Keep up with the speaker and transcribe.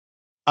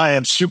I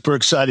am super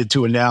excited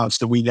to announce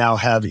that we now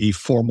have a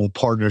formal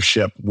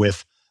partnership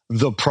with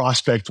the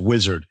Prospect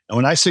Wizard. And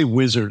when I say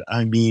wizard,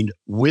 I mean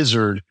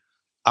wizard.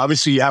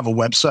 Obviously, you have a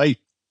website.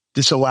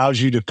 This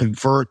allows you to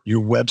convert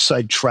your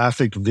website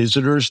traffic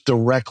visitors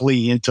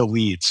directly into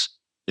leads.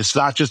 It's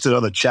not just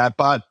another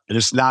chatbot, and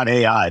it's not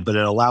AI, but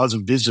it allows a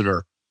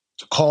visitor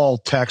to call,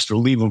 text, or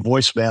leave a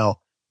voicemail.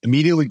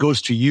 Immediately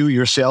goes to you,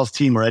 your sales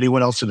team, or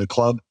anyone else in the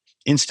club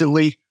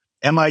instantly.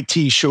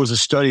 MIT shows a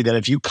study that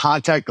if you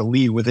contact a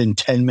lead within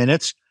 10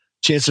 minutes,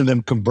 chance of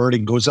them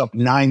converting goes up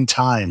 9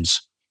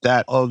 times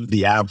that of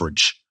the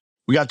average.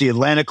 We got the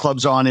Atlanta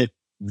clubs on it,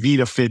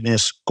 Vita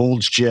Fitness,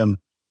 Gold's Gym,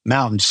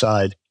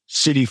 Mountainside,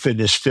 City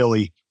Fitness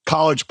Philly,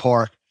 College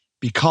Park.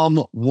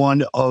 Become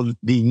one of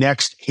the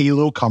next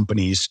Halo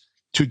companies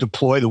to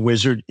deploy the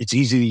Wizard. It's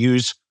easy to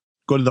use.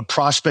 Go to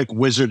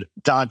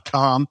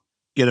theprospectwizard.com,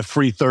 get a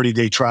free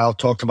 30-day trial.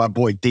 Talk to my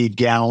boy Dave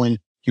Gallen.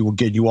 He will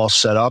get you all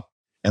set up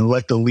and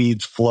let the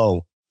leads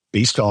flow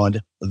based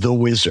on the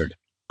Wizard.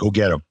 Go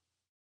get them.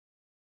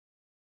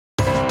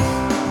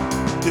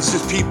 This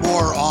is Pete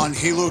Moore on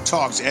Halo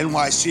Talks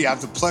NYC. I have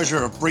the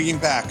pleasure of bringing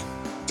back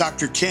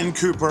Dr. Ken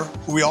Cooper,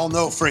 who we all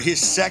know for his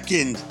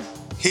second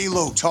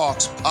Halo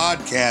Talks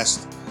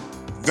podcast.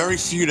 Very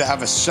few to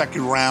have a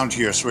second round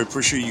here, so we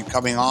appreciate you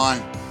coming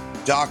on.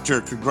 Doctor,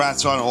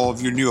 congrats on all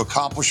of your new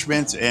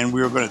accomplishments, and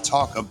we're going to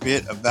talk a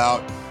bit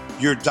about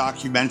your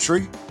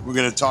documentary. We're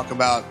going to talk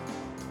about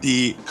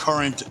the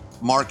current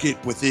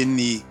market within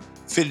the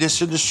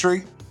fitness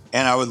industry,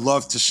 and I would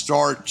love to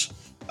start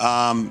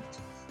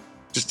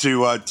just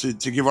to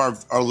give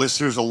our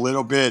listeners a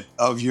little bit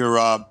of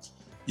your,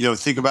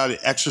 think about it,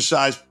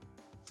 exercise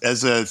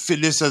as a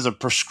fitness as a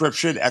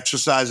prescription,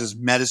 exercise as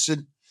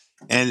medicine,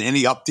 and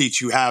any updates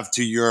you have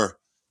to your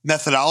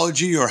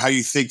methodology or how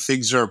you think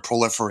things are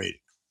proliferating.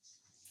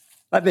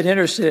 I've been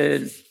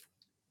interested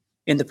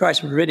in the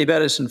practice of preventive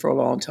medicine for a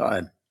long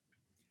time.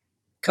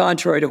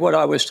 Contrary to what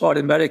I was taught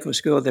in medical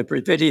school, that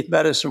preventive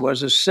medicine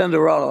was a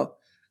Cinderella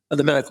of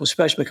the medical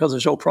specialty because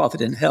there's no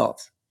profit in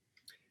health.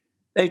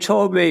 They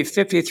told me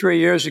 53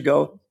 years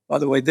ago, by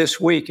the way,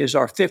 this week is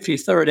our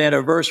 53rd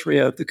anniversary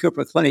of the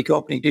Cooper Clinic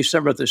opening,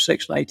 December the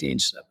 6th,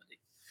 1970,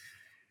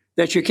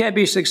 that you can't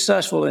be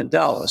successful in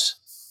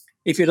Dallas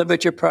if you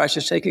limit your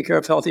practice taking care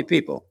of healthy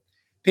people.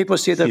 People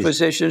see their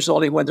physicians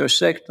only when they're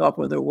sick, not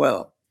when they're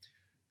well.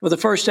 For the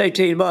first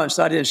 18 months,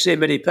 I didn't see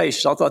many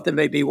patients. I thought they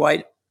may be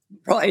white.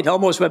 Right,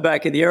 almost went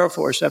back in the Air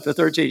Force after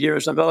 13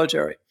 years in the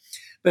military.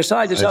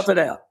 Besides, it's up and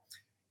down.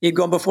 Even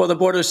going before the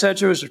board of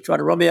censors, trying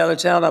to run me out of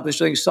town, I was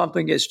doing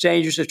something as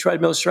dangerous as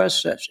treadmill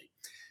stress testing.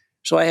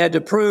 So I had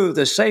to prove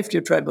the safety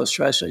of treadmill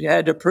stress testing. I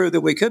had to prove that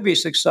we could be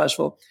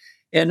successful.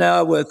 And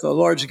now with the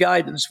Lord's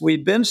guidance,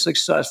 we've been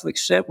successful,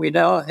 except we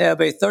now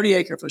have a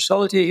 30-acre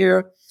facility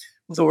here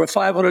with over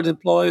 500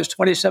 employees,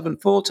 27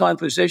 full-time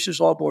physicians,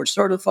 all board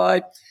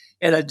certified,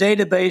 and a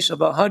database of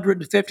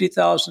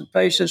 150,000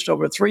 patients,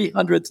 over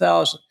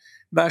 300,000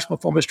 maximum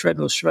performance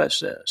treadmill stress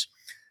tests.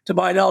 To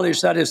my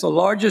knowledge, that is the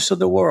largest in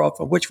the world,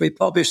 from which we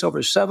published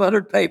over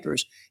 700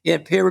 papers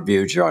in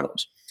peer-reviewed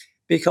journals.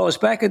 Because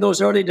back in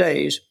those early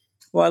days,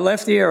 when I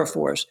left the Air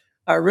Force,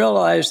 I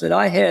realized that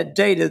I had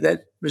data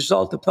that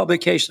resulted in the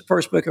publication of the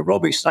first book of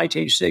Aerobics,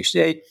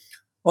 1968,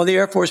 on the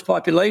Air Force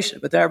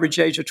population with an average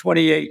age of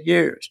 28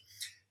 years.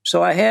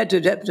 So I had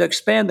to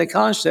expand the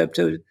concept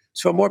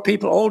so more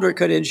people older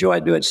could enjoy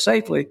doing it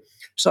safely.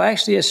 So I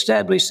actually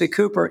established the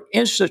Cooper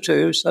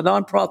Institute, a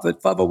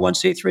nonprofit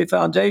 501c3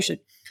 foundation,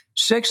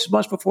 6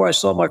 months before I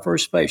saw my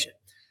first patient.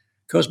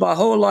 Because my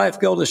whole life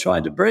goal is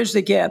trying to bridge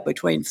the gap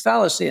between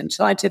fallacy and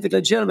scientific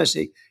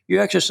legitimacy.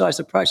 You exercise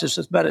the practice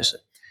of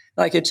medicine.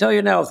 And I can tell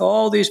you now, with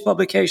all these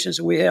publications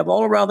that we have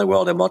all around the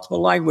world in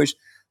multiple languages,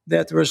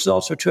 that the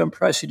results are too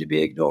impressive to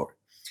be ignored.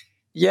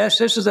 Yes,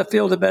 this is a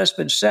field of medicine that's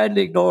been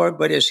sadly ignored,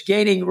 but it's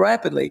gaining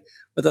rapidly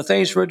with the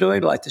things we're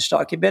doing, like this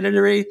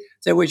documentary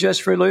that we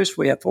just released.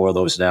 We have 4 of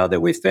those now that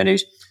we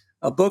finished.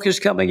 A book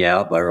is coming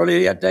out by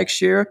early next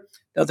year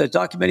that's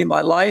documenting my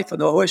life and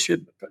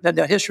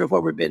the history of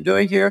what we've been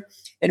doing here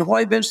and why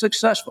we've been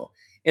successful.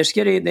 It's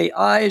getting the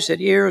eyes and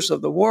ears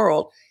of the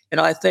world,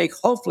 and I think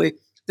hopefully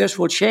this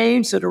will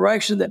change the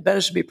direction that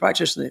medicine be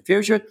practiced in the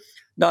future.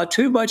 Not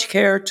too much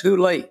care too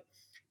late,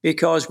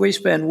 because we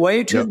spend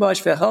way too much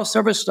for a health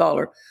service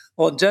dollar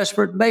on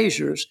desperate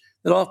measures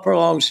that often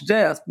prolongs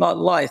death, not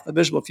life, a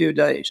miserable few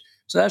days.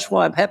 So that's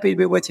why I'm happy to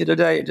be with you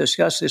today and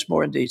discuss this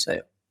more in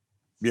detail.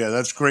 Yeah,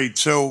 that's great.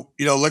 So,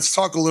 let's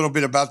talk a little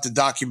bit about the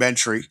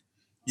documentary.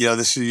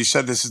 You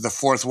said this is the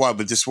 4th one,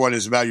 but this one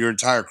is about your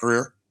entire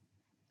career.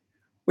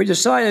 We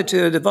decided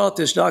to develop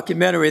this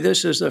documentary.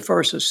 This is the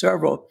first of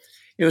several.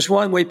 It was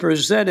one we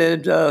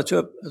presented to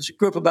a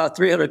group of about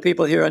 300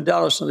 people here in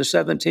Dallas on the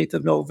 17th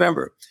of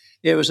November.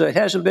 It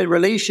hasn't been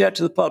released yet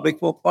to the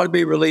public. Will probably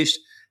be released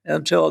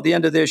until the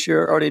end of this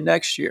year, early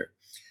next year.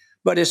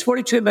 But it's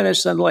 42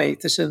 minutes in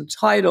length. It's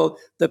entitled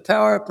The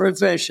Power of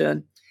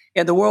Prevention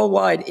and the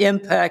Worldwide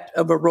Impact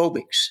of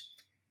Aerobics.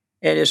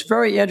 And it's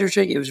very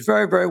interesting. It was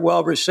very, very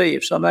well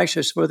received. So I'm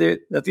anxious for the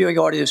viewing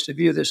audience to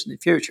view this in the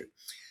future.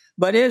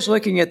 but is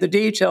looking at the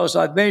details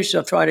I've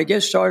mentioned of trying to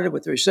get started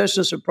with the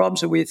resistance and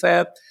problems that we've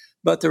had.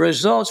 But the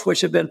results,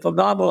 which have been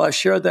phenomenal, I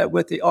share that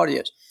with the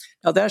audience.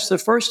 Now, that's the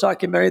first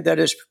documentary that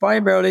is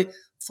primarily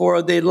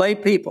for the lay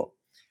people.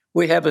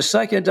 We have a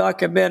second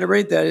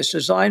documentary that is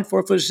designed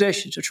for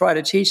physicians to try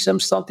to teach them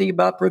something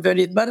about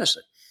preventive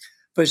medicine.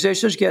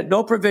 Physicians get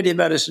no preventive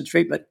medicine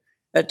treatment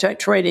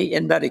training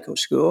in medical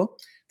school.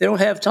 They don't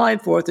have time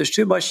for it. There's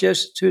too much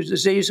just too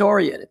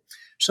disease-oriented.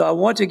 So I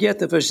want to get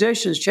the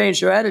physicians change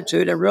their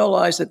attitude and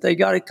realize that they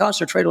got to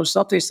concentrate on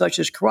something such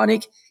as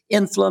chronic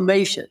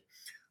inflammation.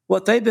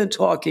 What they've been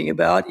talking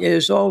about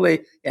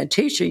and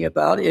teaching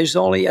about is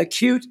only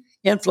acute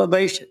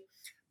inflammation.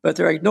 But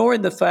they're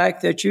ignoring the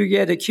fact that you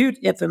get acute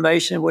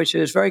inflammation, which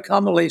is very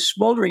commonly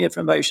smoldering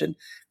inflammation,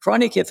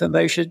 chronic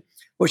inflammation,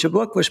 which a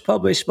book was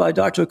published by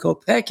Dr.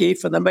 Kopecky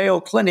from the Mayo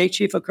Clinic,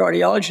 chief of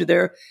cardiology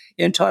there,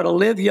 entitled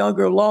Live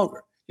Younger,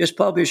 Longer, just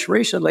published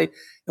recently,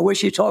 in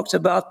which he talks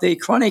about the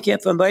chronic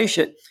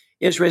inflammation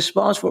is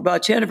responsible for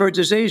about 10 of our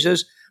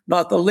diseases,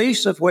 not the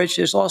least of which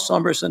is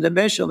Alzheimer's and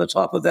dementia on the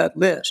top of that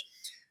list.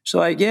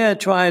 So again,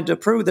 trying to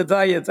prove the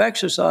value of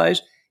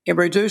exercise and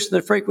reduce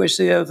the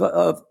frequency of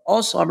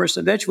Alzheimer's.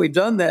 Eventually, we've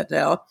done that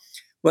now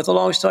with a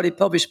long study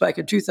published back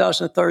in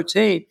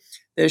 2013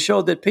 that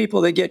showed that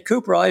people that get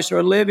Cooperized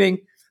are living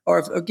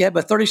or have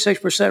a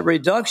 36%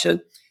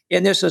 reduction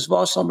in this as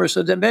Alzheimer's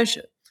and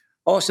dementia.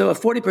 Also, a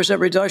 40%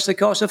 reduction in the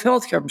cost of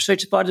healthcare from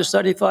 65 to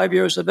 75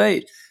 years of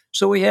age.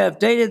 So we have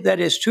data that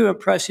is too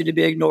impressive to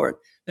be ignored.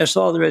 That's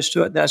all there is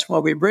to it. That's why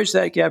we bridge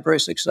that gap very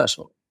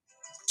successfully.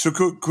 So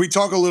could we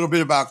talk a little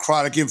bit about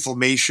chronic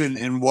inflammation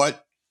and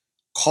what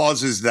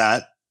causes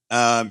that,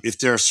 if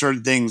there are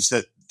certain things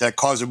that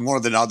cause it more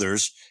than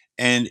others?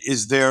 And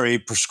is there a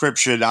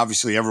prescription?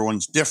 Obviously,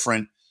 everyone's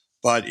different,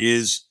 but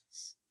is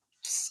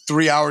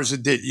 3 hours a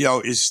day,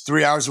 is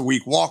 3 hours a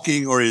week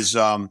walking, or is,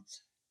 4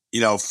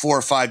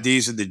 or 5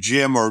 days at the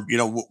gym, or,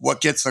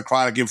 what gets the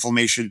chronic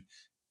inflammation,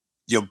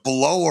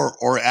 below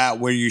or at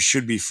where you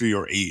should be for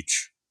your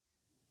age?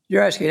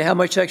 You're asking how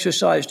much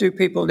exercise do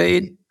people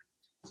need?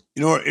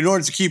 In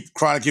order to keep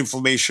chronic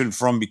inflammation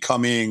from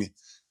becoming,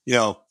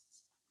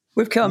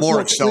 more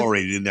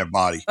accelerated in their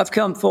body. I've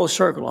come full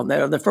circle on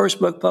that. In the first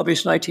book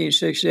published in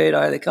 1968,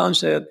 I had the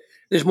concept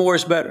is more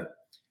is better.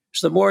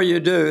 So the more you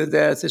do,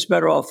 that it's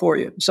better off for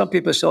you. Some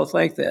people still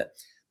think that.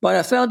 But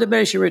I found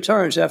diminishing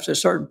returns after a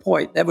certain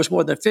point. That was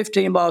more than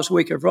 15 miles a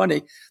week of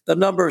running. The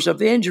numbers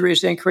of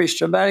injuries increased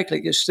dramatically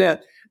to the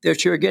extent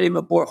that you're getting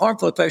more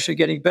harmful effects, you're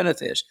getting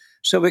benefits.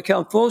 So we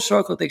come full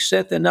circle to the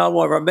extent that now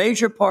one of our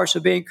major parts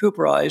of being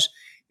Cooperized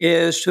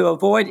is to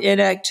avoid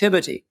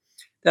inactivity.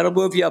 That'll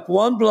move you up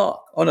one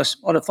block on a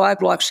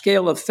 5-block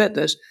scale of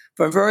fitness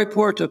from very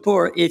poor to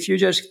poor if you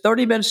just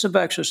 30 minutes of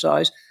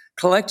exercise,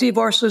 collective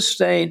or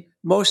sustained,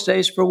 most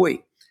days per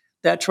week.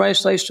 That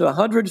translates to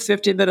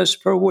 150 minutes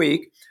per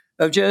week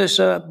of just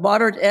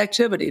moderate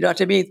activity,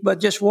 but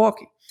just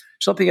walking,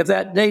 something of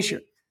that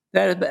nature.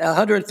 That is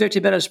 150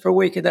 minutes per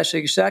week, and that's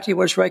exactly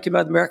what's recommended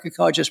by the American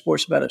College of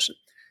Sports Medicine.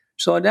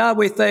 So now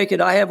we think,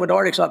 and I have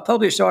I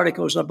published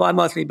articles on a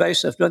bi-monthly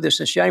basis. I've done this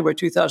since January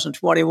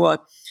 2021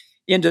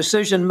 in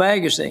Decision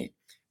Magazine.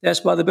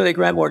 That's by the Billy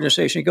Graham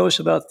Organization. It goes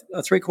to about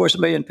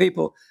 750,000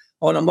 people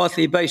on a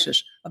monthly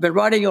basis. I've been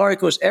writing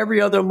articles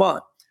every other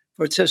month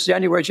since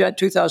January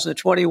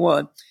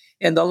 2021.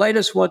 And the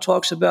latest one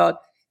talks about,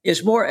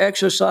 is more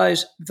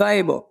exercise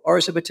valuable or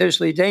is it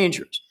potentially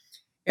dangerous?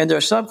 And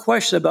there's some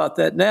question about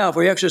that now. If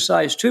we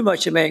exercise too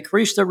much, it may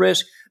increase the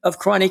risk of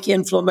chronic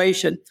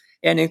inflammation,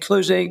 and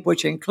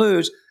which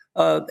includes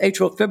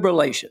atrial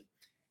fibrillation.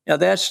 Now,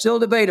 that's still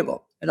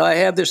debatable. And I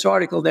have this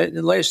article in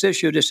the latest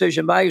issue of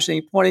Decision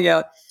Magazine pointing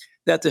out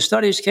that the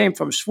studies came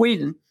from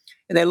Sweden,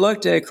 and they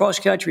looked at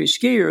cross-country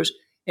skiers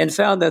and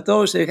found that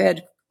those that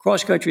had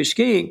cross-country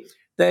skiing,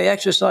 they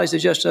exercised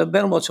at just a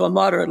minimal to a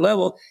moderate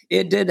level.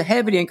 It didn't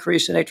have any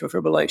increase in atrial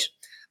fibrillation.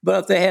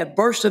 But if they had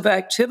bursts of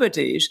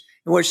activities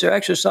in which they're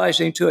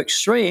exercising to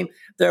extreme,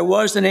 there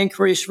was an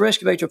increased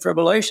risk of atrial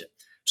fibrillation.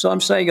 So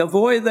I'm saying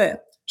avoid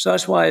that. So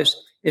that's why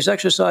is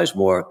exercise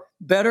more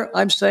better?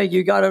 I'm saying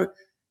you got to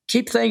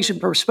keep things in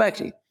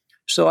perspective.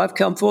 So I've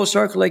come full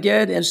circle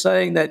again in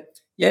saying that,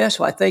 yes,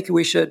 I think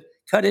we should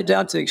cut it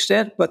down to the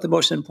extent, but the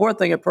most important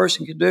thing a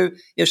person can do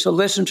is to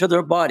listen to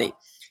their body.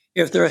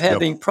 If they're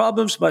having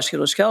problems,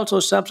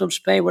 musculoskeletal symptoms,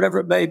 pain, whatever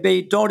it may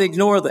be, don't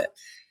ignore that,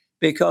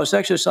 because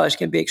exercise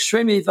can be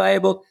extremely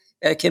valuable.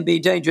 It can be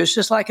dangerous,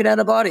 just like an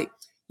antibiotic.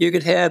 You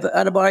can have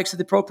antibiotics at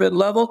the appropriate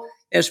level,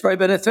 and it's very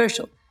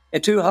beneficial.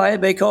 At too high, it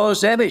may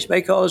cause damage,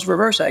 may cause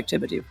reverse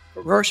activity,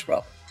 reverse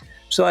problem.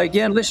 So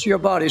again, listen to your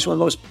body is one of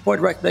the most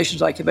important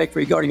recommendations I can make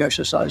regarding your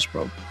exercise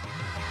program.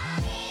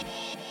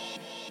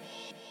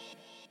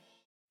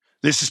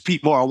 This is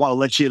Pete Moore. I want to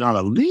let you in on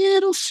a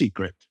little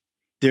secret.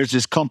 There's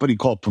this company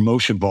called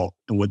Promotion Vault,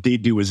 and what they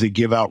do is they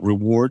give out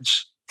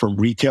rewards from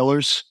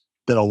retailers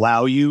that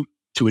allow you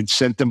to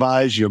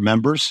incentivize your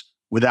members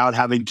without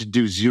having to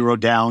do 0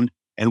 down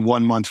and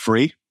 1 month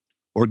free,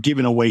 or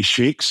giving away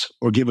shakes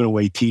or giving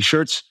away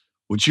t-shirts.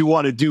 What you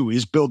want to do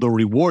is build a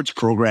rewards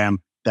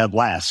program that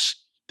lasts,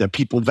 that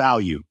people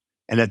value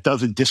and that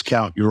doesn't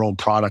discount your own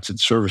products and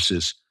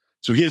services.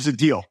 So here's the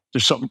deal.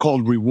 There's something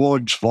called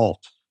Rewards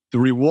Vault. The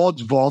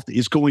Rewards Vault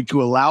is going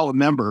to allow a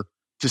member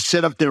to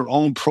set up their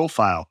own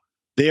profile.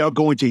 They are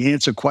going to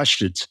answer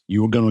questions.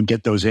 You are going to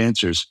get those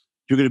answers.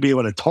 You're going to be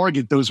able to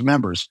target those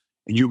members,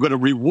 and you're going to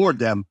reward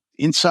them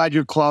inside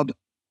your club,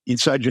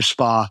 inside your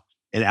spa,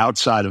 and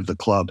outside of the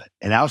club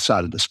and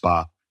outside of the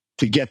spa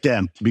to get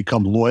them to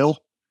become loyal,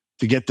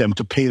 to get them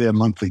to pay their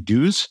monthly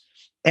dues,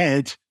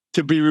 and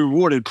to be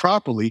rewarded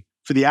properly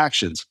for the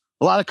actions.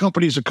 A lot of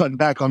companies are cutting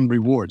back on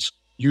rewards.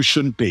 You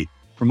shouldn't be.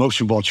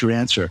 Promotion Vault's your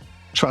answer.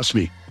 Trust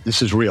me,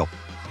 this is real.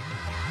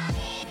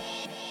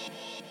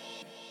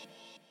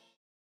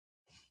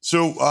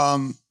 So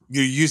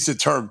you use the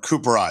term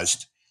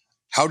Cooperized.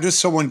 How does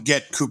someone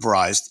get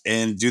Cooperized?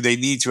 And do they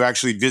need to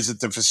actually visit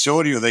the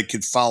facility, or they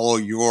could follow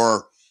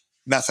your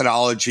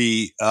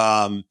methodology,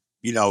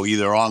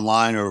 either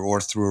online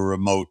or through a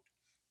remote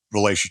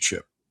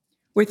relationship?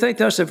 We think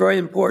that's a very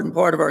important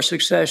part of our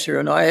success here.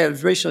 And I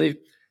have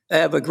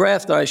a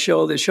graph that I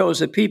show that shows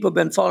that people have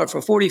been followed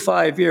for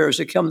 45 years.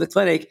 They come to the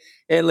clinic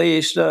at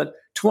least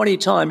 20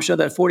 times in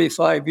that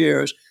 45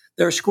 years.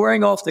 They're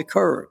squaring off the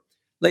curve,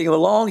 living a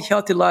long,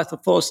 healthy life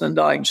of fullness and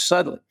dying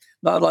suddenly.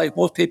 Not like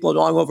most people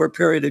dying over a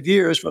period of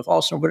years, but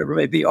also whatever it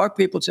may be. Our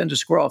people tend to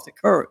square off the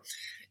curve.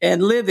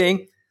 And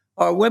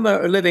our women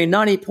are living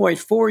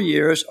 90.4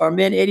 years, our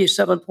men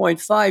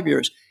 87.5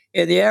 years.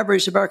 And the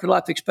average American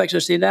life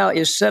expectancy now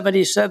is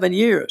 77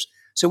 years.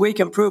 So we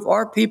can prove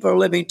our people are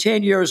living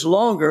 10 years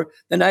longer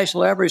than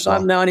national average.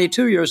 I'm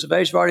 92 years of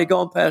age. I've already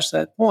gone past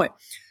that point.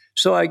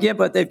 So again,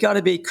 but they've got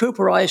to be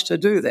Cooperized to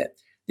do that.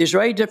 These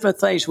are 8 different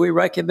things we're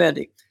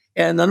recommending.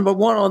 And the number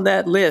 1 on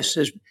that list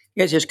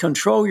is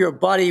control your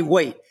body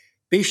weight.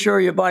 Be sure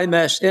your body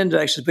mass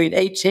index is between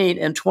 18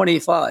 and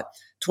 25.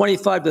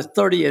 25 to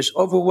 30 is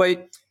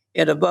overweight,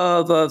 and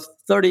above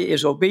 30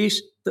 is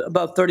obese.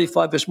 Above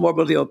 35 is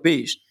morbidly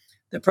obese.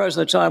 At the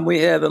present time, we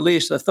have at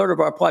least a third of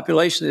our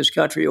population in this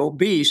country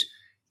obese,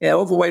 and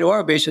overweight or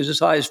obese is as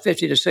high as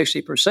 50 to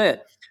 60%.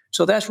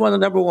 So that's one of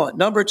the number 1.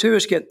 Number 2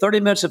 is get 30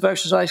 minutes of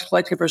exercise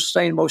collectively for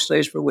sustained most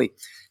days per week.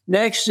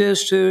 Next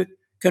is to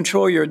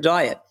control your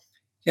diet.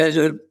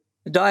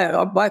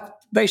 My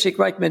basic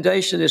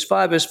recommendation is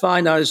 5 is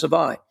fine, 9 is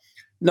fine.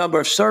 Number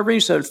of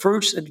servings of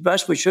fruits and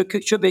vegetables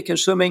we should be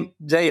consuming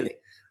daily.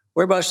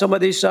 What about some of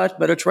these diets?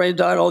 Mediterranean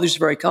diet, all these are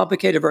very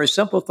complicated, very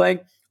simple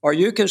thing. Are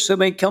you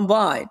consuming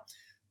combined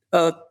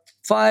 5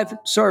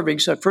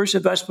 servings of fruits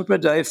and vegetables per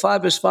day?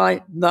 5 is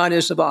fine, 9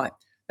 is fine.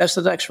 That's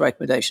the next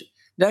recommendation.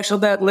 Next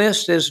on that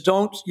list is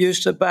don't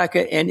use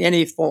tobacco in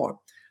any form.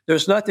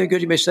 There's nothing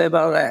good you may say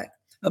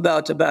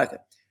about tobacco.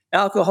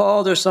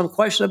 Alcohol, there's some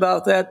question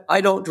about that. I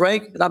don't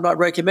drink, and I'm not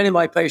recommending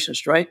my patients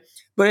drink.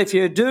 But if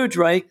you do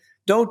drink,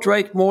 don't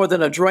drink more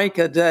than a drink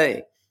a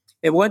day.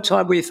 At one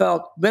time, we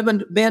felt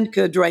men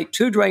could drink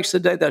 2 drinks a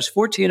day. That's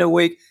 14 a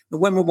week. The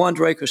women 1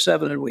 drink or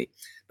 7 a week.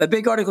 A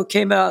big article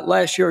came out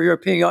last year, a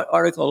European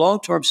article, a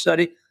long-term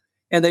study,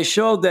 and they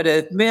showed that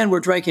if men were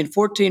drinking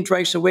 14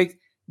 drinks a week,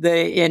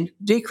 they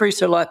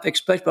decreased their life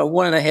expectancy by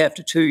 1.5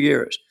 to 2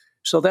 years.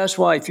 So that's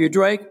why if you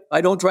drink,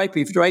 I don't drink, but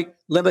if you drink,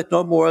 limit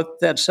no more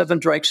than 7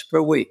 drinks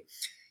per week.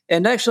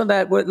 And next on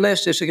that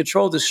list is to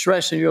control the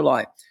stress in your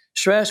life.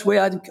 Stress,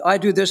 I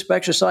do this by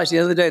exercise the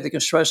other day that can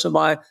stress in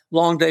my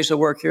long days of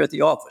work here at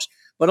the office.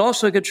 But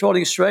also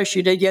controlling stress,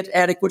 you need to get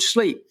adequate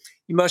sleep.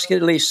 You must get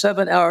at least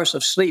 7 hours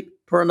of sleep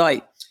per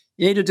night.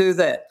 You need to do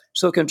that.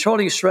 So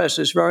controlling stress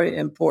is very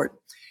important.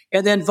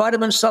 And then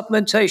vitamin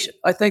supplementation.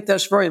 I think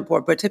that's very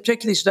important, but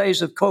particularly these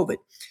days of COVID,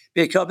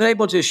 because I've been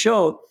able to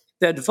show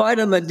that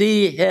vitamin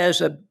D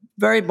has a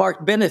very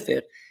marked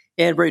benefit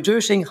in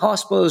reducing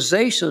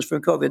hospitalizations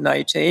from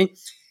COVID-19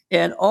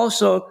 and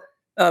also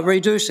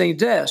reducing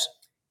deaths.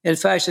 In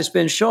fact, it's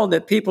been shown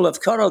that people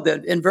of color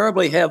that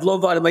invariably have low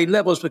vitamin D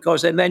levels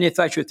because they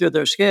manufacture through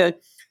their skin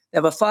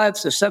have a 5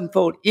 to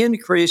 7-fold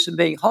increase in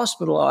being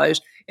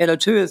hospitalized and a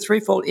 2 to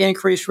 3-fold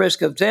increased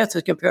risk of death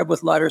as compared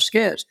with lighter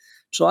skins.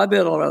 So I've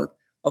been on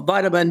a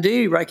vitamin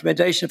D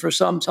recommendation for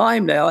some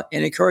time now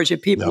and encouraging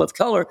people of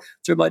color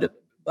through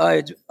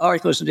my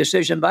articles in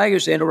Decision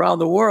Magazine around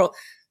the world.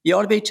 You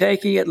ought to be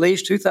taking at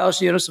least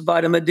 2,000 units of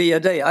vitamin D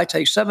a day. I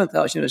take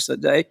 7,000 units a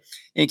day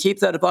and keep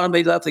that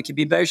vitamin D level that can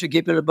be measured,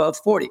 keep it above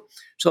 40.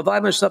 So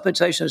vitamin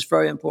supplementation is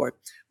very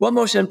important. One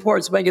most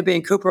important thing of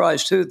being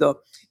Cooperized too,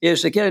 though,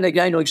 is to get an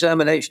annual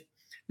examination.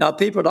 Now,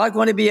 people are not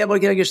going to be able to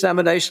get an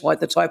examination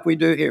like the type we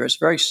do here. It's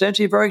very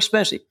extensive, very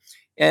expensive.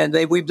 And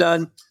we've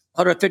done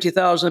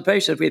 150,000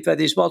 patients. We've had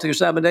these multiple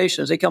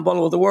examinations. They come all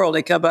over the world.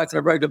 They come back on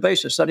a regular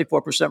basis,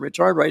 74%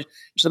 return rate.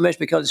 It's amazing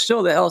because it's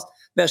still the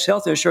best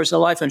health insurance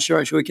and life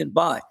insurance we can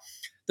buy.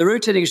 The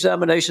routine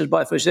examinations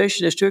by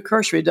physician is too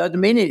cursory. It doesn't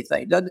mean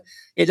anything.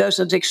 It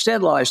doesn't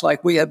extend lives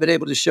like we have been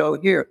able to show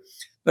here.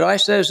 But I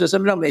say as a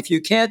minimum, if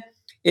you can't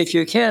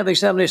have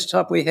examination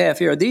top we have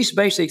here, these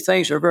basic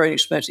things are very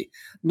expensive.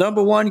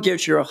 Number 1,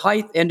 get your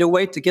height and the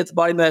weight to get the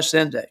body mass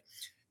index.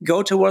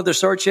 Go to one of the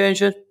search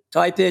engines,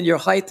 type in your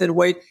height and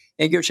weight,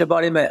 and get your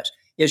body mass.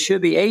 It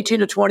should be 18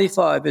 to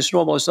 25 is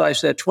normal, as I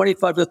said.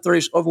 25 to 30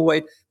 is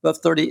overweight, above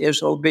 30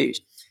 is obese.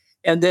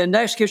 And then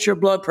next, get your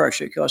blood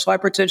pressure, because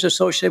hypertension is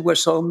associated with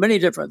so many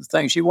different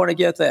things. You want to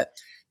get that.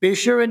 Be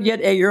sure and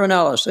get a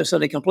urinalysis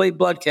and a complete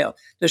blood count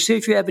to see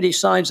if you have any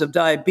signs of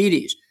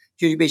diabetes.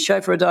 You should be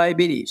checked for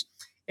diabetes.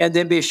 And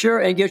then be sure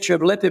and get your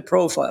lipid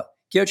profile,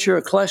 get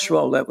your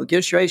cholesterol level,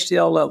 get your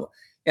HDL level,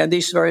 and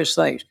these various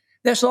things.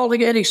 That's all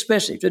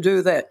inexpensive to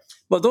do that.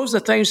 But those are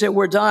things that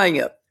we're dying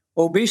of.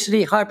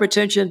 Obesity,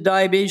 hypertension,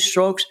 diabetes,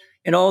 strokes,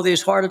 and all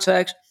these heart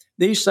attacks.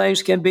 These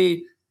things can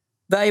be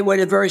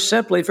evaluated very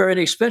simply, very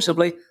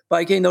inexpensively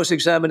by getting those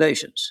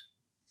examinations.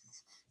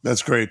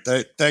 That's great.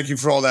 Thank you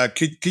for all that.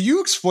 Could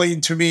you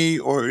explain to me,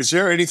 or is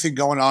there anything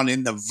going on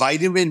in the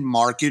vitamin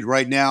market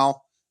right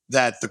now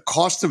that the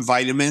cost of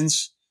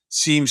vitamins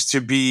seems to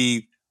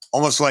be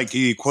almost like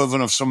the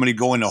equivalent of somebody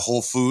going to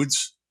Whole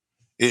Foods?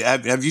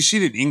 Have you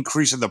seen an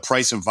increase in the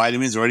price of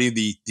vitamins, or any of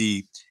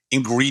the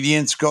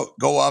ingredients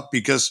go up?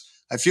 Because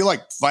I feel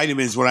like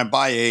vitamins, when I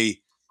buy a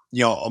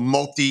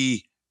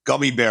multi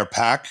gummy bear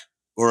pack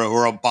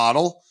or a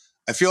bottle,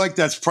 I feel like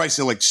that's priced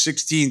at like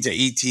 $16 to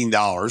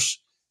 $18.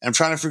 And I'm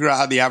trying to figure out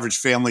how the average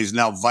family is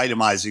now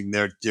vitamizing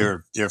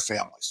their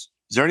families.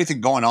 Is there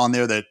anything going on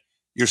there that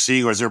you're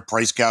seeing, or is there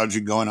price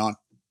gouging going on?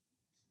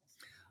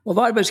 Well,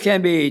 vitamins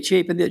can be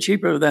cheap, and they're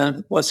cheaper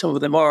than what some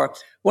of them are.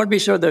 Want to be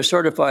sure they're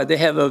certified. They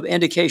have an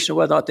indication of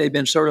whether or not they've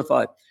been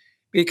certified.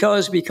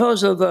 Because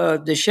of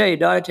the DSHEA,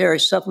 Dietary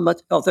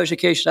Supplement Health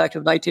Education Act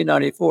of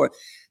 1994,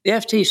 the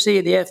FTC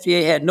and the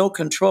FDA had no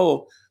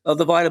control of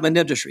the vitamin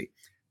industry,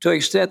 to the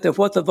extent that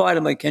what the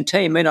vitamin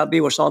contained may not be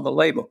what's on the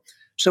label.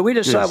 So we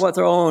decide with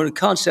our own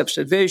concepts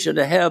and vision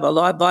to have a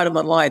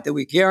vitamin line that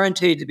we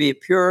guarantee to be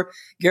pure,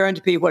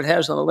 guarantee what it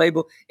has on the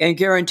label, and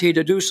guarantee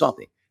to do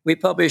something. We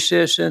published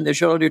this in the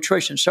Journal of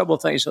Nutrition, several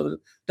things, of a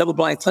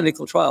double-blind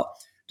clinical trial,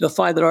 to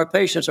find that our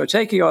patients are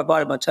taking our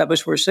vitamin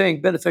tablets. We're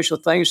seeing beneficial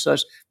things such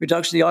as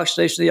reduction of the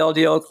oxidation of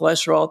the LDL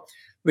cholesterol,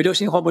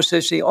 reducing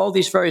homocysteine, all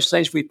these various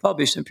things we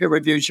published in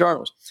peer-reviewed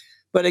journals.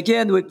 But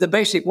again, with the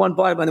basic one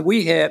vitamin that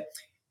we have,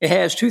 it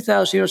has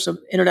 2,000 units of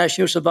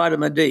international units of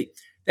vitamin D.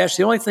 That's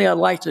the only thing I'd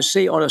like to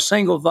see on a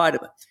single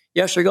vitamin.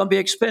 Yes, they're going to be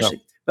expensive,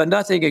 but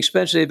nothing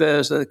expensive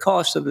as the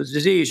cost of the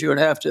disease you're going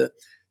to have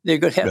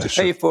to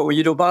pay for when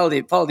you do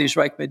follow these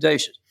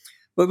recommendations.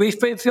 But we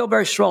feel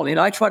very strongly,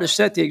 and I try to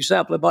set the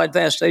example at my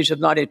advanced age of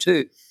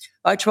 92.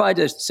 I try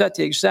to set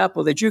the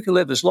example that you can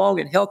live as long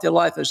and healthy a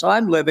life as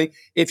I'm living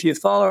if you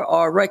follow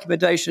our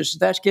recommendations.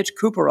 That gets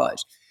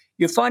Cooperized.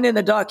 You find in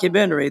the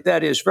documentary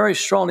that is very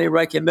strongly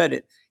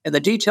recommended, and the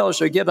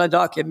details are given in the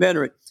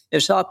documentary,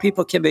 is how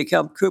people can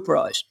become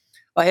Cooperized.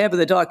 I have in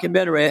the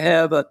documentary,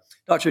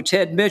 Dr.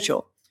 Ted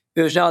Mitchell,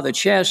 who is now the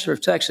chancellor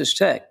of Texas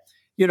Tech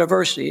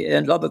University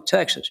in Lubbock,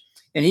 Texas.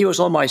 And he was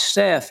on my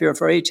staff here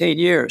for 18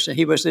 years, and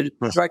he was the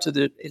director of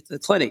the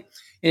clinic.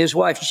 And his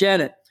wife,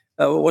 Janet,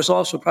 was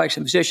also a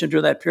practicing physician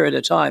during that period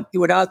of time. He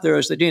went out there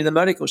as the dean of the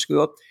medical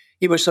school.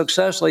 He was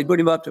successfully put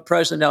him up to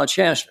president, now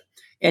chancellor.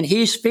 And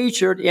he's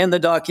featured in the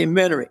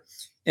documentary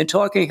in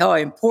talking how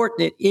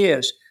important it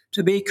is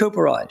to be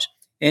Cooperized.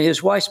 And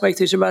his wife makes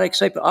these dramatic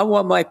statements. I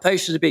want my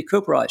patients to be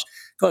Cooperized,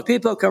 because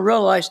people can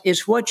realize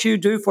it's what you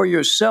do for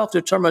yourself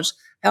determines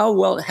how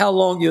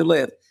long you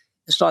live.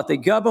 It's not the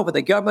government, what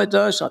the government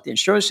does, not the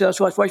insurance does,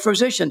 what a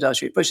physician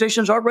does.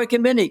 Physicians are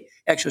recommending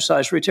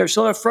exercise. They're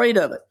still afraid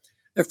of it.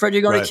 They're afraid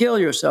you're going to kill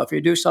yourself if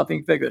you do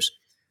something vigorous.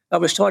 I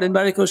was taught in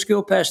medical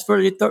school past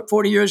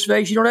 40 years of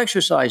age, you don't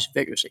exercise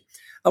vigorously.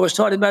 I was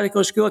taught in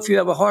medical school, if you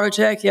have a heart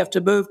attack, you have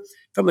to move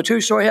from a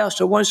 2-story house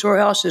to a 1-story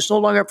house. It's no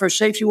longer for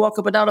safety. You walk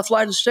up and down a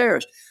flight of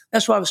stairs.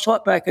 That's what I was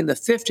taught back in the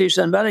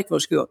 50s in medical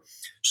school.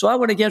 So I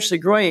went against the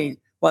grain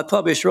when I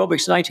published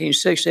Aerobics in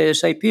 1960 to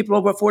say people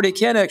over 40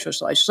 can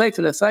exercise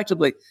safely and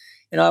effectively.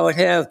 And I would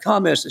have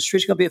comments, the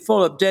street's going to be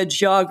full of dead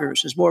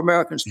joggers as more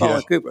Americans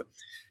follow Cooper.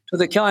 To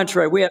the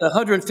contrary, we had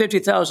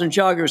 150,000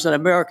 joggers in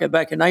America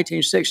back in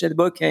 1960. The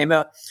book came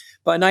out.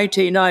 By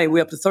 1990,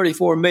 we're up to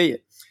 34 million.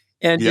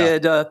 And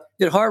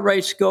did heart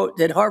rates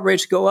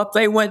go up?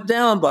 They went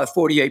down by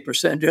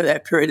 48% during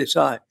that period of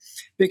time,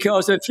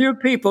 because a few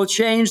people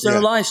changed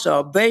their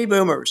lifestyle. Baby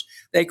boomers,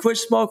 they quit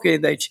smoking,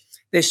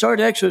 they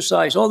started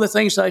exercise. All the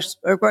things I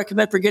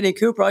recommend for getting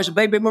Cooperized, and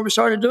baby boomers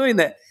started doing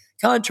that,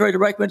 contrary to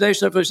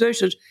recommendations of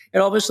physicians.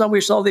 And all of a sudden, we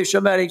saw these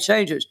dramatic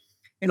changes.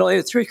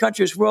 The 3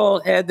 countries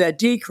world had that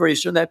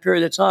decrease during that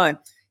period of time,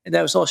 and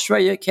that was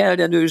Australia,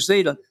 Canada, and New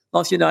Zealand,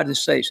 not the United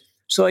States.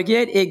 So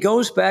again, it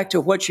goes back to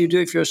what you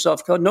do for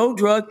yourself. No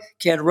drug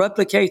can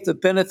replicate the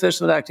benefits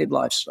of an active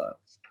lifestyle.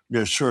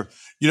 Yeah, sure.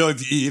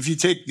 If you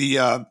take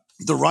the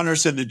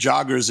runners and the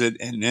joggers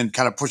and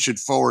kind of push it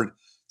forward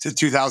to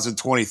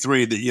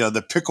 2023,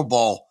 the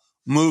pickleball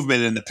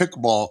movement and the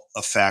pickleball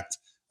effect,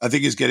 I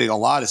think, is getting a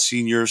lot of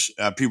seniors,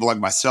 people like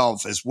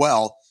myself as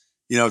well,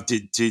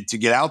 to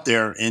get out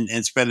there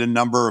and spend a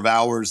number of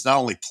hours not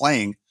only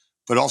playing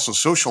but also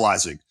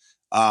socializing,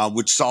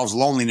 which solves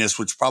loneliness,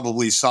 which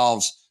probably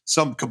solves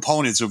some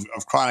components of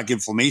chronic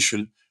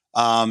inflammation,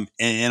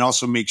 and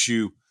also makes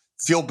you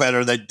feel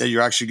better, that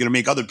you're actually going to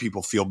make other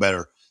people feel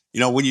better.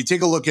 When you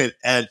take a look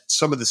at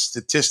some of the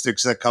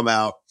statistics that come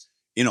out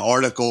in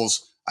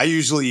articles, I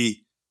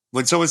usually,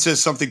 when someone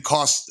says something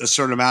costs a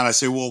certain amount, I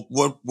say, well,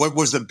 what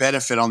was the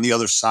benefit on the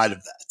other side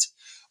of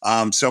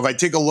that? So if I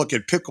take a look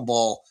at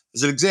pickleball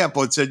as an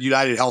example, it said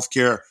United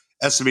Healthcare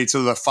estimates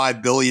about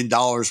 $5 billion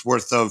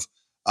worth of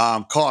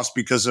cost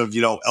because of,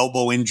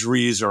 elbow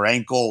injuries or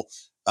ankle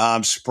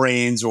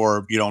sprains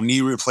or,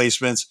 knee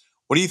replacements.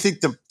 What do you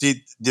think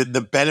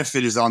the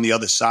benefit is on the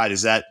other side?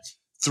 Is that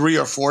 3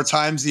 or 4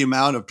 times the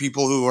amount of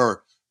people who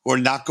are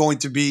not going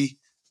to be,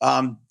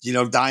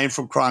 dying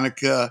from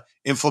chronic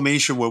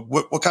inflammation?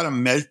 What kind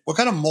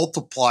of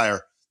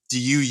multiplier do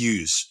you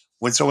use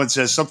when someone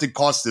says something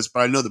costs this,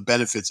 but I know the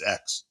benefit's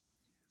X?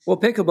 Well,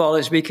 pickleball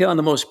has become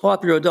the most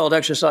popular adult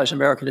exercise in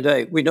America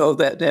today. We know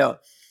that now.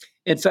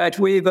 In fact,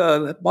 we've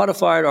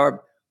modified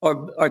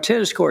our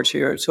tennis courts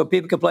here so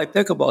people can play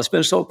pickleball. It's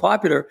been so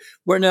popular,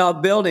 we're now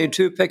building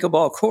 2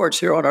 pickleball courts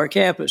here on our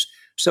campus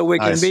so we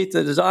can meet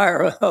the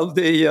desire of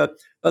the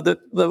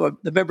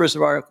members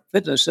of our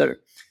fitness center.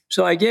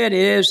 So again,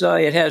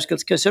 it has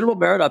considerable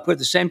merit. I put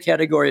the same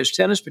category as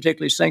tennis,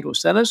 particularly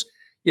singles tennis.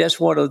 Yes,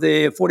 one of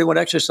the 41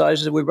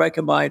 exercises that we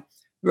recommend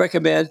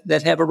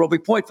that have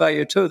aerobic point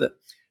value to them.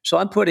 So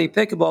I'm putting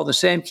pickleball in the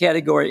same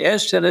category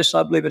as tennis.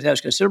 I believe it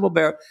has considerable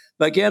merit.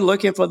 But again,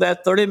 looking for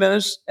that 30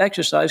 minutes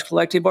exercise,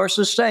 collective or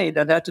sustained,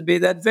 doesn't have to be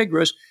that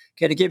vigorous,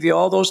 can give you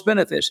all those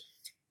benefits.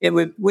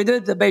 And we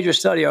did the major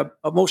study, our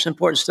most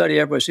important study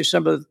ever was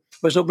November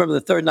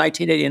the 3rd,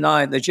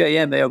 1989, the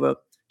JMA, over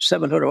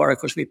 700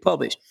 articles we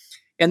published.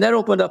 And that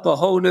opened up a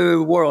whole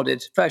new world. In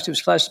fact, it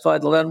was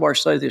classified the landmark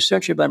study of the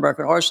century by the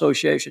American Heart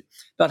Association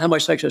about how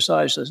much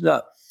exercise is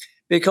done.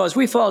 Because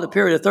we followed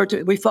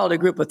a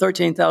group of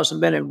 13,000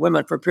 men and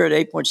women for a period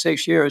of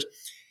 8.6 years.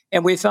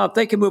 And we found if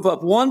they could move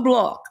up 1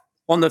 block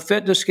on the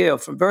fitness scale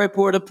from very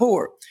poor to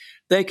poor,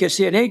 they could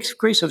see an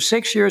increase of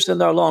 6 years in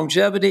their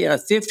longevity and a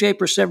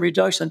 58%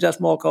 reduction in death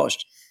from all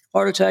causes.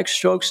 Heart attacks,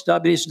 strokes,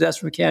 diabetes, and deaths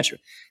from cancer.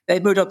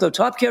 They moved up to the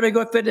top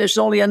category of fitness,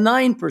 only a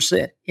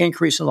 9%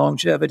 increase in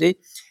longevity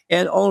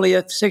and only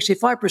a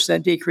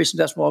 65% decrease in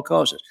deaths from all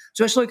causes.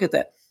 So let's look at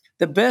that.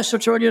 The best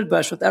alternative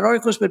investment. That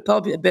article has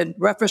been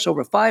referenced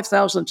over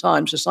 5,000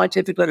 times in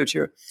scientific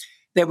literature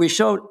that we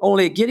showed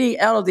only getting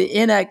out of the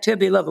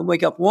inactivity level,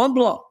 wake up 1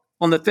 block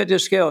on the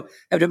fitness scale,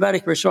 have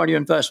dramatic return on your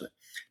investment.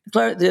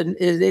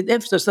 The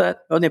emphasis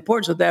on the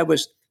importance of that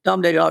was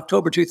dominated in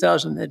October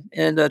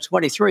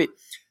 2023.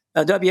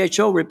 A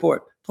WHO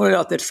report pointed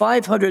out that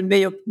 500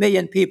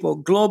 million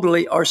people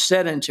globally are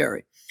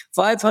sedentary.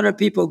 500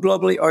 people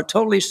globally are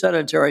totally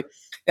sedentary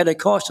at a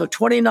cost of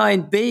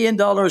 $29 billion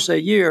a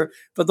year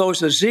for those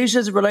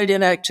diseases-related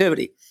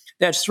inactivity.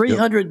 That's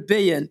 $300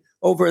 billion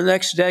over the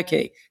next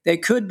decade. They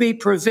could be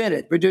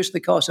prevented, reduce the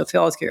cost of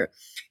healthcare.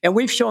 And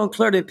we've shown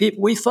clearly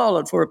people we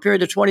followed for a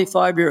period of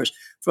 25 years,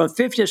 from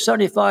 50 to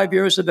 75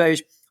 years of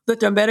age,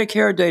 looked at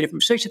Medicare data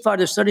from 65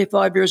 to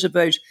 75 years of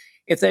age.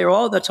 If they are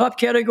all in the top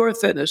category of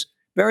fitness,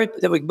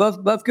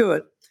 above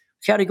good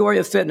category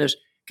of fitness,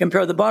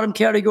 compare the bottom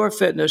category of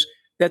fitness,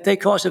 that their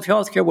cost of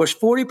healthcare was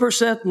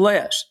 40%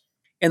 less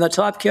in the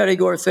top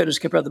category of fitness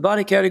compared to the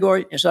bottom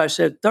category. As I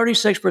said,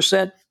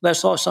 36%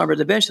 less Alzheimer's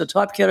dementia, the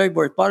top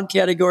category, bottom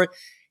category.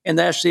 And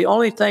that's the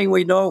only thing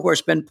we know where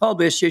it's been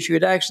published is you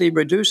could actually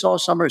reduce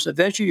Alzheimer's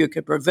dementia, you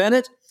could prevent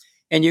it,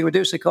 and you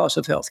reduce the cost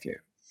of healthcare.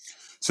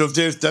 So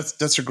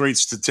that's a great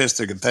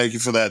statistic, and thank you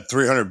for that.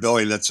 300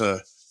 billion, it's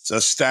a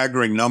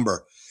staggering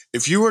number.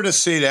 If you were to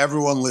say to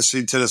everyone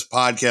listening to this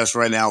podcast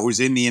right now who's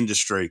in the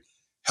industry,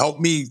 help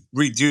me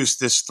reduce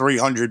this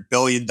 $300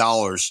 billion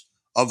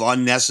of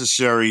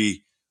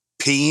unnecessary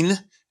pain,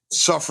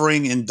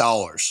 suffering, and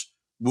dollars,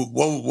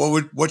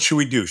 what should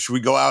we do? Should we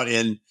go out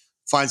and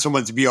find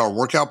someone to be our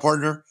workout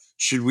partner?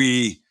 Should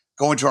we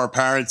go into our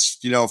parents'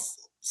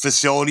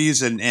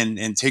 facilities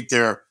and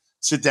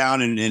sit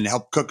down and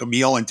help cook a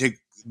meal and take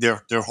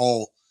their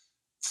whole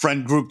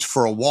friend group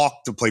for a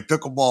walk to play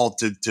pickleball,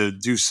 to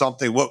do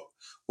something? What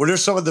are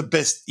some of the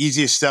best,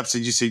 easiest steps that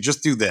you say,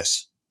 just do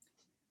this?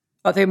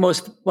 I think one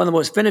of the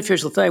most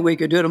beneficial things we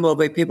could do to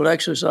motivate people to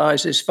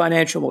exercise is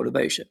financial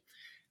motivation.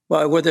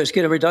 Well, whether it's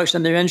get a reduction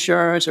in their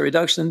insurance, a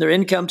reduction in their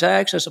income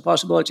tax, that's a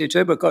possibility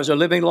too, because they're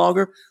living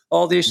longer,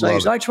 all these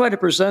things. I tried to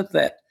present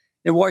that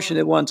in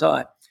Washington one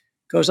time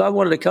because I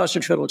wanted to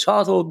concentrate on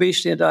childhood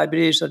obesity and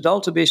diabetes,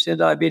 adult obesity and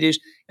diabetes,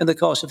 and the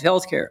cost of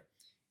healthcare.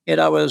 And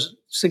I was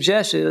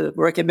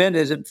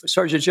recommended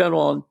Surgeon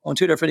General on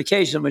 2 different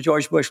occasions when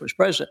George Bush was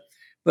president.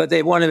 But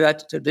they wanted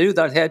that to do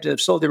that. I had to have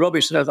sold the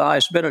aerobics center the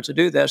highest bidder to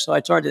do that, so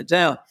I turned it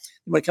down.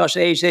 When it comes to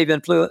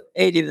avian flu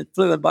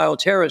and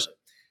bioterrorism,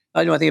 I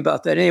didn't know anything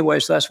about that anyway,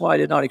 so that's why I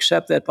did not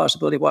accept that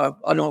possibility. Well,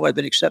 I don't know if I'd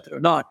been accepted or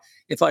not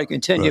if I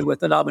continued with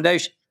the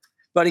nomination.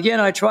 But again,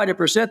 I try to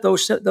present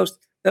those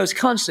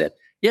concepts.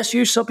 Yes,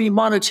 use something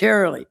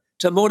monetarily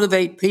to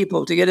motivate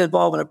people to get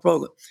involved in a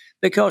program.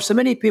 Because so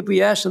many people,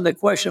 you ask them the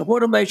question,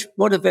 what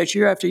motivates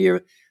year after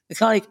year?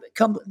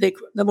 The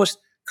most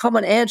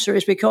common answer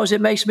is because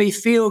it makes me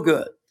feel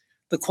good.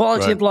 The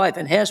quality of life,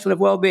 enhancement of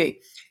well-being.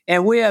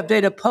 And we have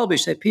data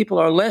published that people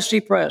are less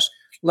depressed,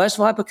 less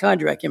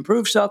hypochondriac,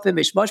 improved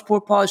self-image, much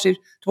more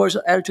positive towards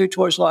attitude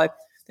towards life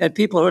than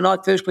people who are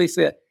not physically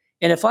fit.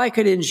 And if I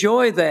could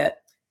enjoy that,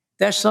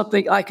 that's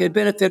something I could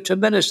benefit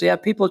tremendously. I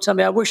have people tell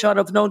me, I wish I'd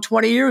have known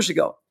 20 years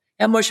ago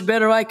how much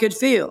better I could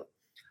feel.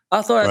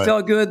 I thought I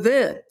felt good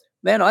then.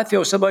 Man, I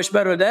feel so much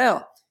better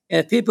now.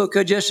 And if people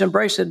could just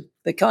embrace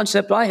the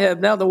concept I have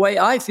now, the way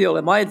I feel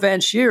in my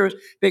advanced years,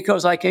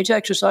 because I can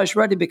exercise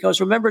ready. Because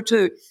remember,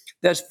 too,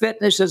 that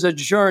fitness is a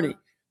journey,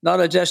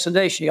 not a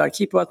destination. You got to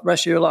keep up the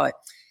rest of your life.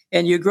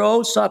 And you grow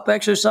old, stop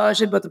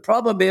exercising. But the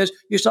problem is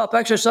you stop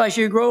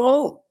exercising, you grow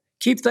old.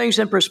 Keep things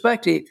in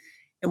perspective.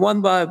 And one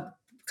of my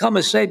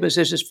common statements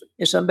is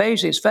it's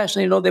amazing. It's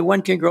fascinating to know that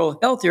one can grow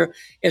healthier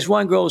as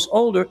one grows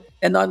older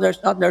and not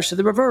necessarily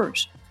the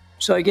reverse.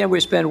 So again, we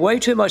spend way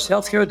too much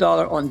healthcare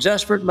dollar on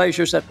desperate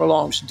measures that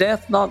prolongs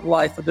death, not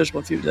life, for just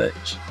a few days.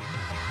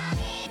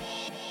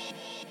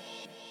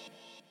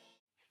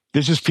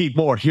 This is Pete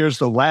Moore. Here's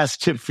the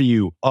last tip for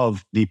you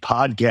of the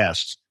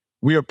podcast.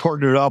 We are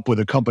partnered up with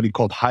a company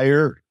called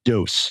Higher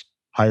Dose,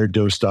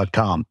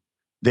 higherdose.com.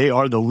 They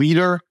are the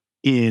leader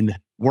in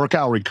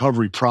workout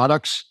recovery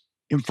products,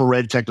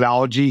 infrared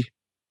technology,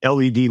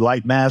 LED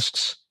light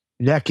masks,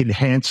 neck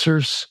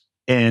enhancers,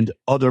 and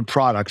other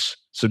products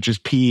such as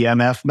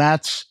PEMF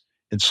mats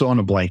and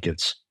sauna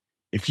blankets.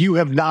 If you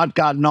have not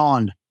gotten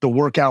on the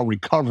workout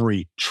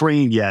recovery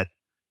train yet,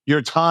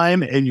 your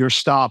time and your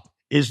stop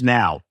is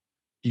now.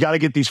 You got to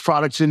get these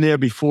products in there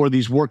before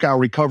these workout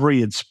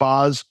recovery and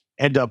spas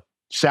end up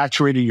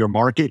saturating your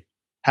market,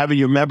 having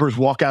your members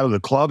walk out of the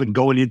club and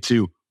going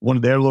into one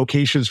of their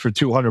locations for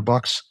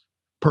 $200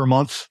 per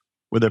month,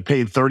 where they're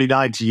paying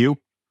 $39 to you.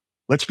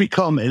 Let's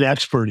become an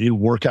expert in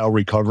workout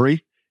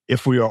recovery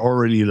if we are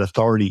already an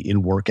authority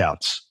in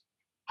workouts.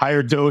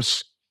 Higher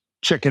Dose,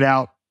 check it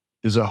out.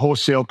 There's a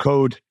wholesale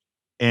code,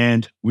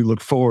 and we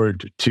look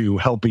forward to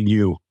helping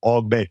you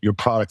augment your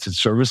products and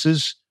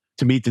services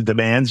to meet the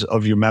demands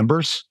of your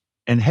members.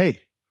 And hey,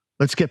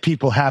 let's get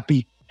people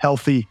happy,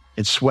 healthy,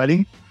 and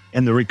sweating,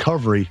 and the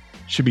recovery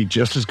should be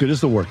just as good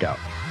as the workout.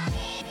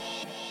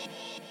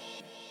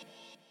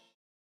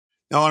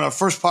 Now, on our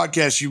first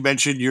podcast, you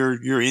mentioned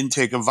your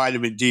intake of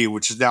vitamin D,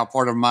 which is now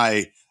part of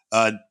my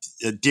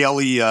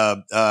daily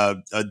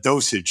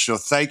dosage. So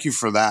thank you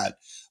for that.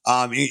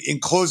 In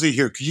closing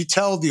here, could you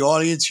tell the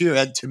audience here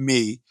and to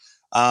me,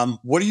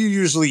 what do you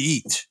usually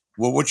eat?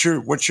 Well, what's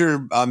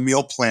your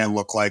meal plan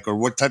look like, or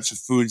what types of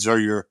foods are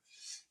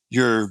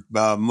your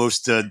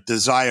most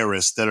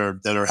desirous that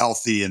are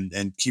healthy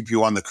and keep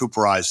you on the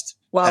Cooperized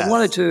Well, path? I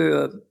wanted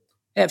to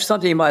have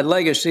something in my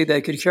legacy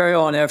that could carry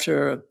on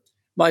after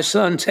my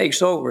son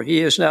takes over.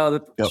 He is now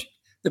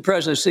the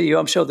president and CEO.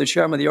 I'm still the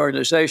chairman of the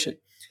organization.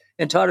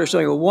 And Tyler's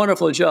doing a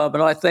wonderful job,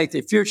 and I think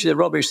the future of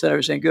the Aerobics Center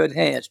is in good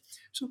hands.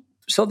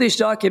 So these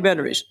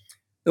documentaries,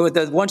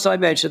 the ones I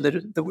mentioned,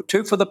 the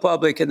two for the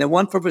public, and then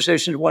one for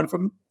physicians, one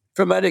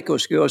for medical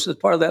schools, is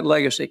part of that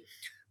legacy.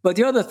 But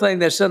the other thing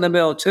that's in the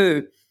middle,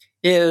 too,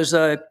 is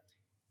a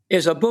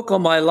book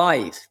on my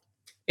life.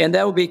 And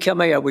that will be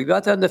coming up. We've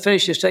got that in the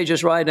finishing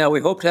stages right now.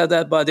 We hope to have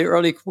that by the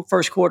early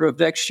first quarter of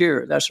next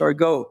year. That's our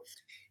goal.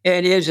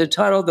 And it is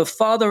entitled The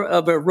Father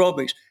of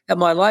Aerobics. And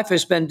my life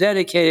has been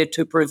dedicated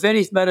to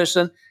preventive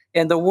medicine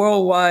and the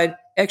worldwide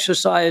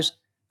exercise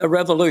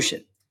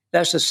revolution.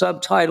 That's the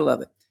subtitle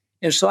of it.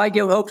 And so I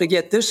hope to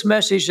get this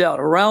message out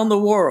around the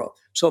world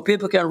so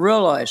people can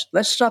realize,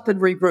 let's stop and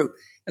regroup.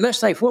 And let's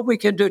think what we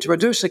can do to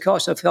reduce the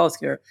cost of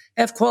healthcare,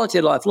 have quality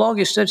of life, long,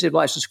 extensive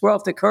life, and square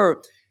off the curve,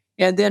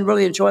 and then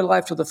really enjoy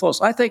life to the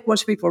fullest. I think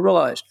once people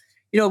realize,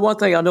 one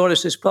thing I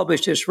noticed is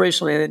published just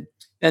recently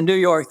in New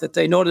York, that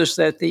they noticed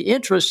that the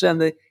interest in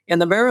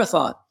the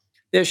marathon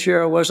this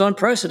year was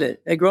unprecedented.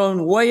 They'd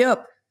grown way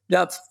up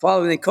now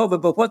following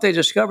COVID, but what they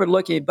discovered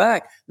looking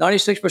back,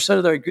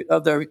 96%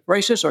 of their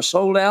races are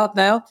sold out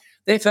now.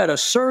 They've had a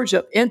surge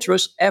of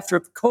interest after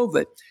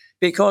COVID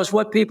because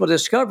what people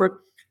discovered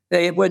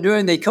when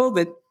during the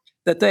COVID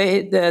that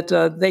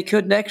they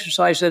couldn't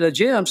exercise at a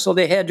gym, so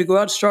they had to go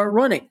out and start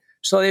running.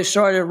 So they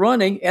started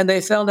running, and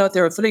they found out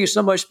they were feeling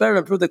so much better,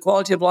 improve the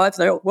quality of life,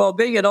 their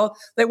well-being, and all.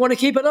 They want to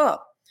keep it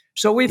up.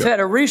 So we've had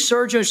a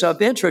resurgence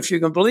of interest, if you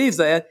can believe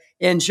that,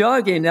 in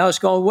jogging. Now it's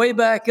gone way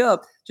back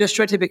up, just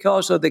strictly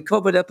because of the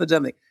COVID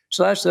epidemic.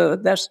 So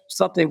that's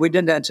something we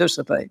didn't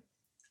anticipate.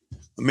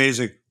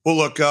 Amazing. Well,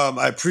 look,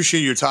 I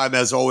appreciate your time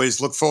as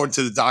always. Look forward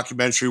to the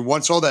documentary.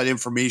 Once all that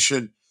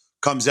information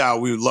comes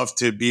out, we would love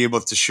to be able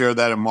to share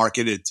that and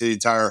market it to the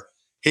entire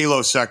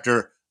Halo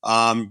sector.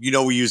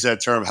 We use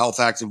that term, health,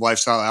 active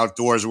lifestyle,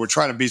 outdoors, and we're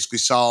trying to basically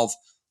solve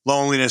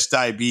loneliness,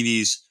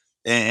 diabetes,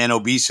 and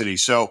obesity.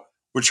 So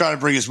we're trying to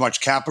bring as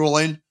much capital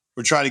in.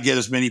 We're trying to get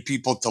as many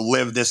people to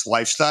live this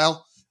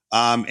lifestyle,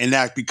 and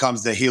that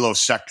becomes the Halo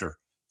sector.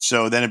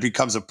 So then it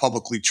becomes a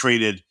publicly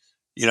traded,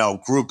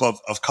 group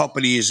of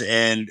companies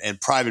and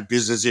private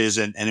businesses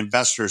and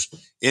investors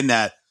in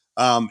that.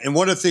 And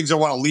one of the things I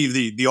want to leave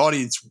the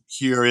audience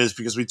here is,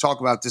 because we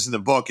talk about this in the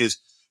book, is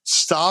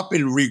stop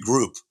and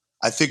regroup.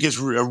 I think is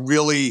a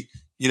really,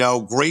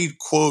 great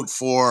quote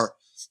for,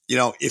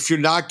 if you're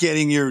not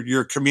getting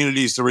your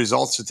communities the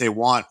results that they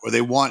want, or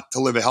they want to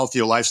live a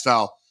healthier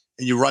lifestyle,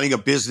 and you're running a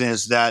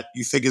business that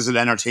you think is an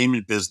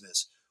entertainment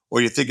business,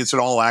 or you think it's an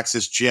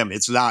all-access gym,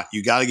 it's not.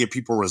 You got to get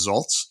people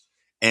results,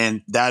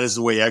 and that is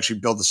the way you actually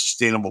build a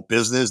sustainable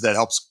business that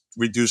helps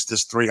reduce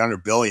this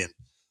 $300 billion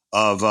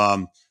of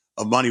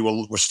money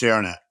we're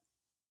staring at.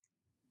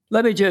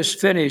 Let me just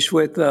finish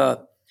with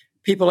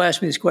people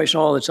ask me this question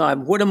all the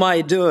time. What am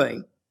I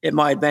doing at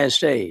my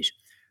advanced age?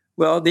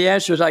 Well, the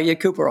answer is I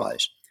get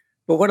Cooperized.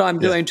 But what I'm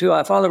doing too,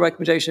 I follow the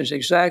recommendations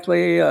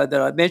exactly that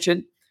I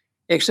mentioned,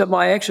 except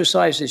my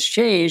exercise has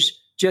changed.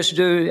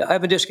 I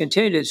haven't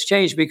discontinued. It's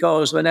changed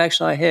because of an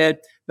accident I had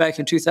back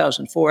in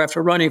 2004.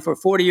 After running for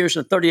 40 years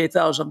and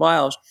 38,000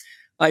 miles,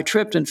 I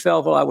tripped and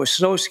fell while I was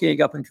snow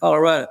skiing up in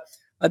Colorado.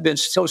 I've been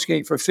snow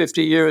skiing for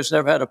 50 years,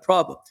 never had a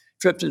problem.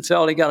 Tripped and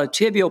fell. I got a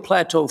tibial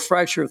plateau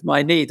fracture of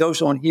my knee. Those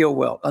don't heal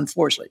well,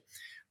 unfortunately.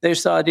 They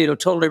thought I needed a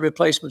totally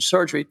replacement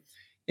surgery,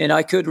 and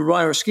I couldn't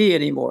run or ski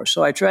anymore.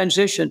 So I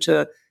transitioned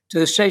to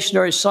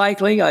stationary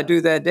cycling. I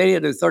do that daily. I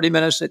do 30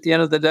 minutes at the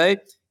end of the day.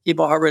 Keep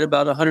my heart rate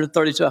about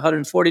 130 to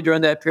 140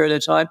 during that period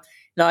of time.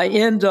 And I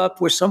end up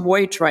with some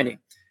weight training,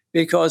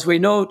 because we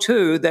know,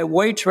 too, that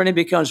weight training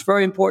becomes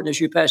very important as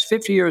you pass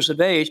 50 years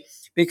of age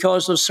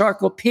because of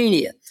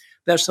sarcopenia.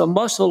 That's the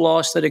muscle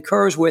loss that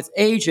occurs with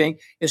aging.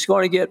 It's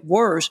going to get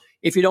worse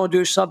if you don't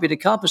do something to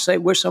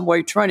compensate with some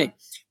weight training.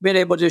 Being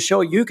able to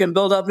show you can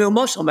build up new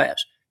muscle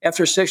mass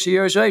after 60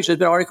 years of age. There's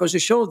been articles that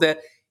show that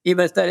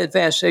even at that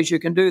advanced age, you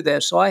can do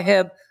that. So I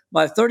have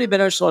my 30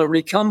 minutes on a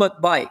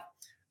recumbent bike.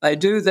 I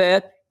do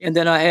that, and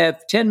then I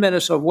have 10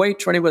 minutes of weight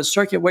training with a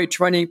circuit weight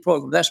training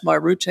program. That's my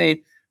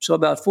routine. So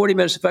about 40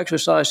 minutes of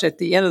exercise. At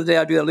the end of the day,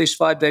 I do at least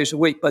 5 days a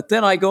week. But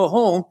then I go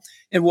home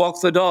and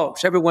walk the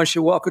dogs. Everyone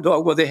should walk a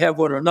dog, whether they have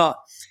one or not.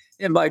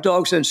 And my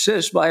dogs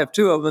insist, I have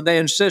two of them, they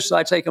insist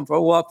I take them for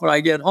a walk when I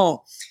get home.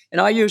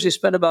 And I usually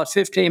spend about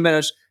 15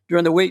 minutes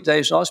during the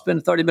weekdays. So I'll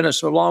spend 30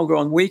 minutes or longer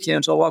on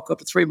weekends. I'll walk up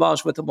to 3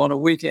 miles with them on a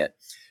weekend.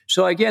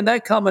 So again,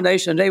 that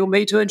combination enabled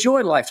me to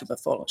enjoy life to the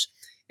fullest.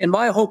 And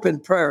my hope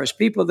and prayer is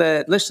people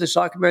that listen to this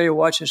documentary or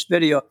watch this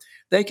video,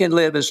 they can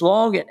live as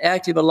long and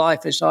active a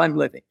life as I'm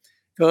living.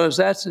 Because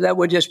that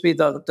would just be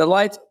the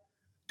life.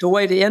 The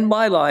way to end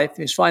my life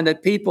is find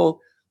that people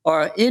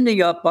are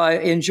ending up by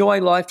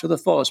enjoying life to the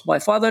fullest. My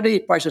father did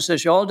eat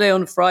breakfast all day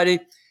on Friday,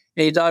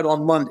 and he died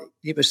on Monday.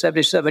 He was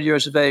 77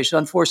 years of age.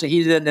 Unfortunately,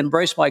 he didn't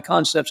embrace my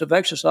concepts of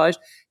exercise.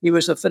 He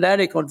was a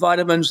fanatic on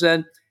vitamins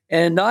and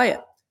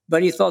diet.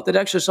 But he thought that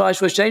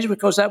exercise was changing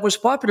because that was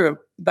popular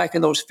back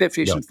in those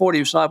 50s and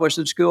 40s when I was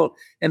in school,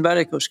 in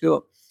medical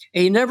school.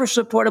 And he never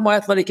supported my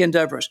athletic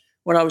endeavors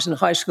when I was in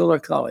high school or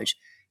college.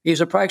 He's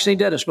a practicing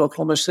dentist in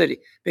Oklahoma City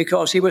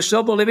because he was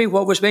still believing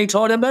what was being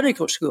taught in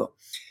medical school.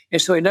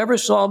 And so he never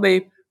saw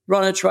me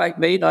run a track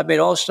meet. I made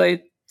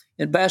All-State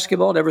in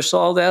basketball, never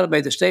saw that.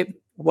 I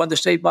won the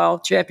state mile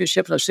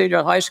championship as a senior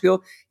in high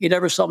school. He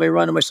never saw me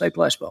run in my state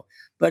basketball.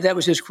 But that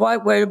was his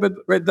quiet way of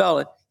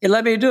rebelling. He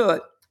let me do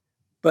it,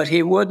 but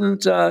he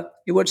wouldn't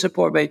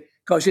support me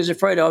because he was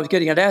afraid I was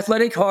getting an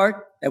athletic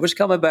heart. That was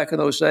coming back in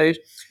those days.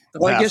 The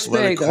heart gets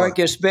big. The heart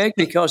gets big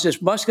because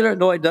it's muscular.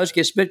 No, it does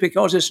get big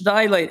because it's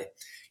dilated.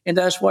 And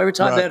that's why every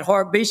time that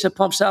heart beats, it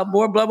pumps out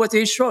more blood with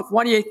each stroke.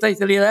 Why do you think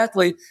that an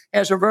athlete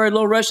has a very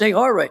low resting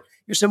heart rate?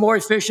 It's a more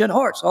efficient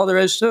heart. That's all there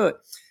is to it.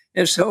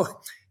 And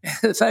so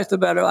the fact of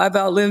the matter, I've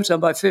outlived him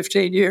by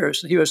 15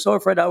 years. He was so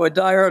afraid I would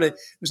die early. It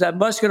was that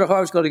muscular heart.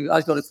 I was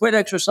going to quit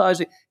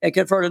exercising and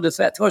convert it to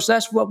fat. Of course,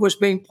 that's what was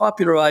being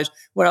popularized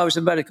when I was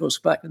in medical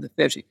school back in the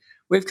 50s.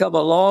 We've come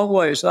a long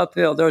ways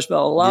uphill. There's been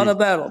a lot of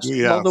battles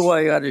along the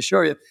way, I'd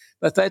assure you.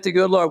 But thank the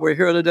good Lord we're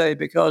here today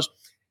because,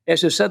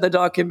 as it said in the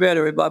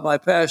documentary by my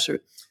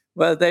pastor,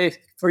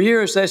 for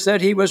years they said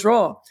he was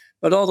wrong.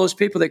 But all those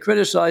people that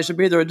criticized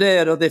him either are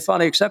dead or they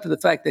finally accepted the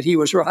fact that he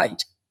was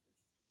right.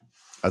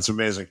 That's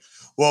amazing.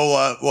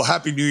 Well,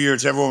 Happy New Year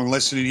to everyone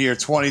listening here.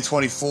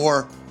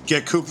 2024,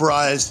 get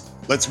Cooperized.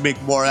 Let's make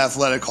more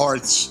athletic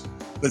hearts.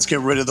 Let's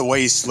get rid of the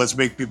waste. Let's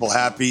make people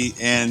happy.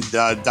 And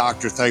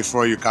Doctor, thanks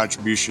for all your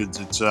contributions.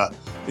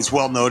 It's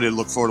well noted.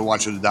 Look forward to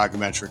watching the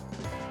documentary.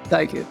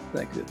 Thank you.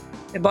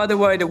 And by the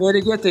way, the way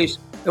to get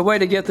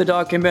the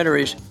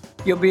documentaries,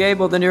 you'll be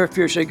able in the near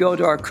future to go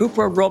to our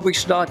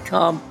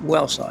Cooperobics.com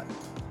website.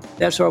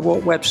 That's our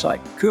website,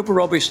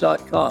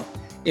 Cooperobics.com.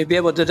 You'll be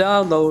able to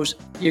download those.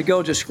 You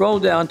go to scroll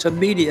down to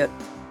media,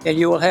 and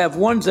you will have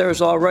ones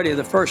there's already.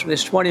 The first one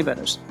is 20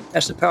 minutes.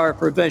 That's the power of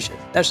prevention.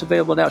 That's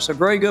available now. It's a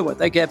very good one.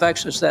 They can have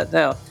access to that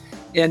now.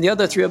 And the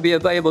other three will be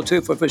available,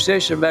 too, for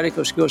physicians,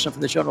 medical schools, and for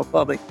the general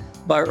public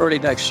by early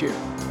next year.